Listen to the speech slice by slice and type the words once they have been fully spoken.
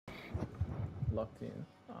locked in.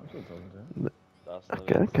 Oh, I'm still talking to him.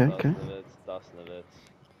 Okay. Das Nevets.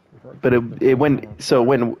 But it went so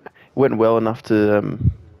it went well enough to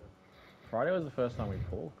Friday was the first time we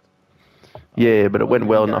talked. yeah, but it went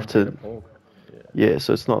well enough Guaranteed to talk. yeah.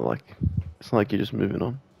 So it's not like you're just moving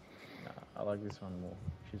on. Nah, I like this one more.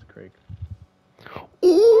 She's Creek.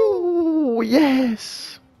 Ooh,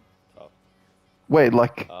 yes. Oh. Wait,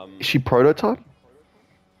 like is she prototype?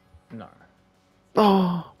 No.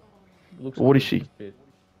 Oh, Looks what good, is she? just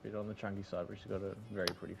bit on the chunky side, but she's got a very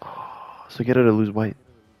pretty face. So get her to lose weight.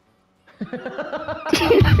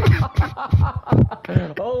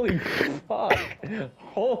 Holy fuck!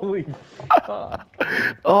 Holy fuck!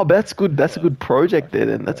 Oh, that's good. That's a good project there.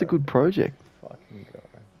 Then that's a good project. Fucking god.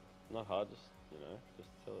 Not hard, just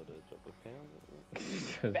tell her to drop a pound.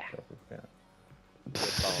 Just drop a pound.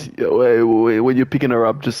 Yeah, wait, when you're picking her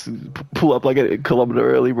up, just pull up like a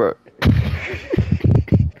kilometer early, bro.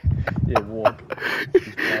 Yeah, walk.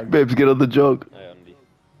 Babes, get on the jog. Hey, Andy.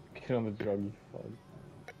 Get on the drug, you fuck.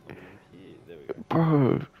 Yeah, there we go.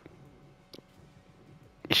 Bro.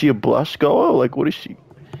 Is she a blush goer? Like, what is she?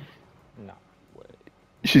 Nah.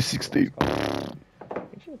 She's 16. I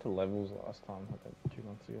think she went to levels last time, like 2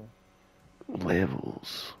 months ago.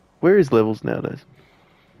 Levels. Where is levels nowadays?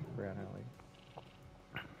 Brown Alley.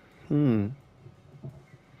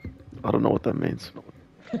 I don't know what that means.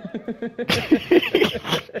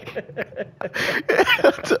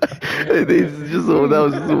 This is just that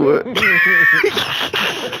was just a word.